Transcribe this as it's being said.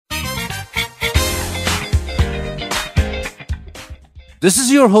This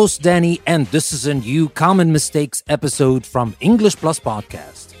is your host, Danny, and this is a new Common Mistakes episode from English Plus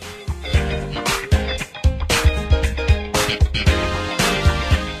Podcast.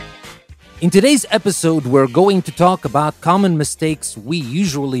 In today's episode, we're going to talk about common mistakes we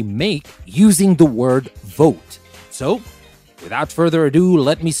usually make using the word vote. So, without further ado,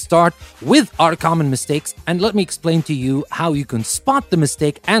 let me start with our common mistakes and let me explain to you how you can spot the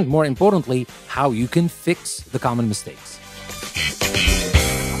mistake and, more importantly, how you can fix the common mistakes.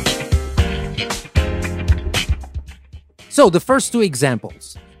 So, the first two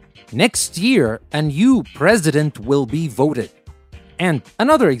examples. Next year, a new president will be voted. And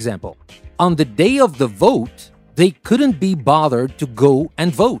another example. On the day of the vote, they couldn't be bothered to go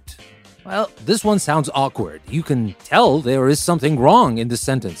and vote. Well, this one sounds awkward. You can tell there is something wrong in this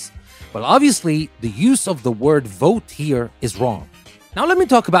sentence. Well, obviously, the use of the word vote here is wrong. Now, let me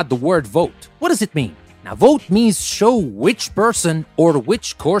talk about the word vote. What does it mean? Now, vote means show which person or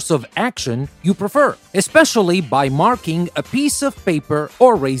which course of action you prefer, especially by marking a piece of paper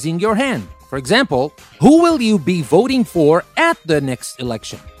or raising your hand. For example, who will you be voting for at the next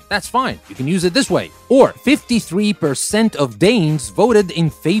election? That's fine. You can use it this way. Or 53% of Danes voted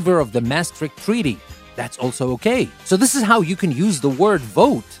in favor of the Maastricht Treaty. That's also okay. So this is how you can use the word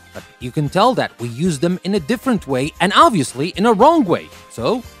vote, but you can tell that we use them in a different way and obviously in a wrong way.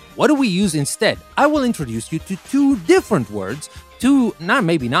 So what do we use instead? I will introduce you to two different words,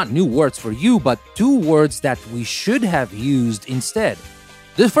 maybe not new words for you, but two words that we should have used instead.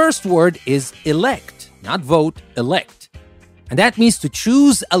 The first word is elect, not vote, elect. And that means to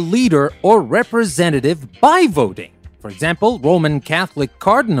choose a leader or representative by voting. For example, Roman Catholic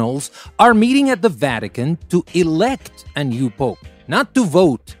cardinals are meeting at the Vatican to elect a new pope, not to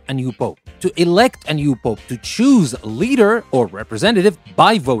vote a new pope. To elect a new pope, to choose a leader or representative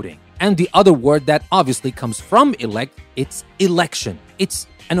by voting. And the other word that obviously comes from elect, it's election. It's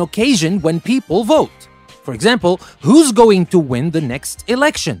an occasion when people vote. For example, who's going to win the next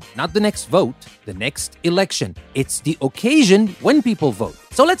election? Not the next vote, the next election. It's the occasion when people vote.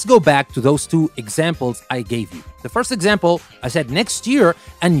 So let's go back to those two examples I gave you. The first example, I said next year,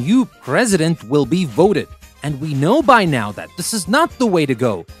 a new president will be voted. And we know by now that this is not the way to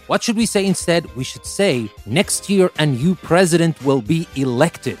go. What should we say instead? We should say next year, a new president will be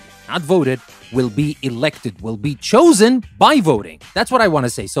elected. Not voted, will be elected, will be chosen by voting. That's what I want to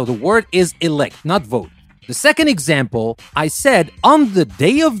say. So the word is elect, not vote. The second example, I said on the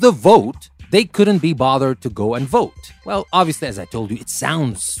day of the vote, they couldn't be bothered to go and vote. Well, obviously, as I told you, it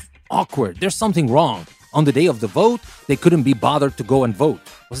sounds awkward. There's something wrong. On the day of the vote, they couldn't be bothered to go and vote.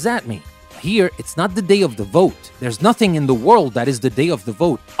 What does that mean? Here, it's not the day of the vote. There's nothing in the world that is the day of the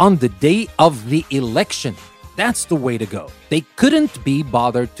vote. On the day of the election, that's the way to go. They couldn't be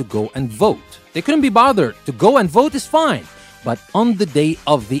bothered to go and vote. They couldn't be bothered to go and vote is fine, but on the day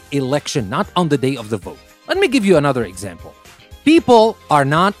of the election, not on the day of the vote. Let me give you another example. People are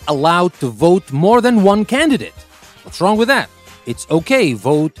not allowed to vote more than one candidate. What's wrong with that? It's okay,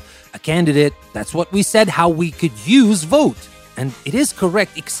 vote a candidate. That's what we said, how we could use vote. And it is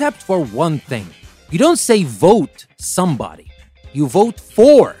correct, except for one thing. You don't say vote somebody. You vote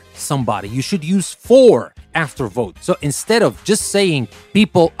for somebody. You should use for after vote. So instead of just saying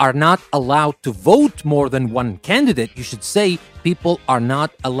people are not allowed to vote more than one candidate, you should say people are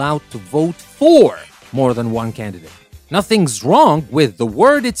not allowed to vote for more than one candidate. Nothing's wrong with the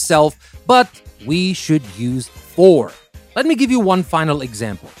word itself, but we should use for. Let me give you one final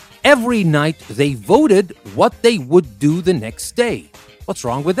example. Every night they voted what they would do the next day. What's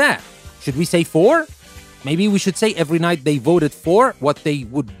wrong with that? Should we say for? Maybe we should say every night they voted for what they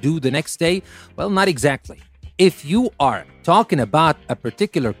would do the next day. Well, not exactly. If you are talking about a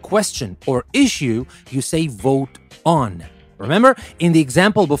particular question or issue, you say vote on. Remember, in the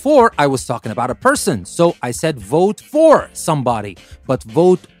example before, I was talking about a person. So I said vote for somebody, but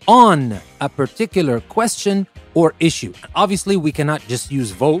vote on a particular question or issue. Obviously, we cannot just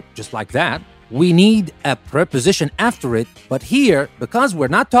use vote just like that. We need a preposition after it. But here, because we're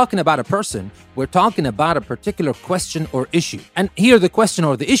not talking about a person, we're talking about a particular question or issue. And here, the question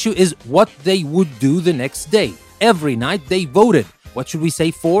or the issue is what they would do the next day. Every night they voted. What should we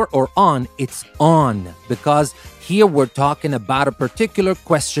say for or on? It's on, because here we're talking about a particular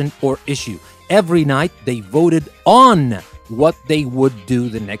question or issue. Every night they voted on what they would do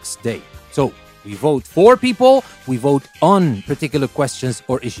the next day. So We vote for people, we vote on particular questions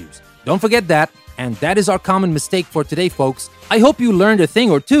or issues. Don't forget that. And that is our common mistake for today, folks. I hope you learned a thing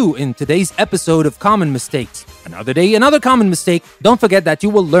or two in today's episode of Common Mistakes. Another day, another common mistake. Don't forget that you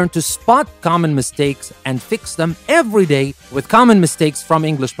will learn to spot common mistakes and fix them every day with Common Mistakes from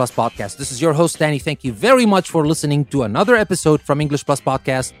English Plus Podcast. This is your host, Danny. Thank you very much for listening to another episode from English Plus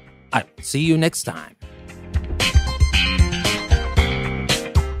Podcast. I'll see you next time.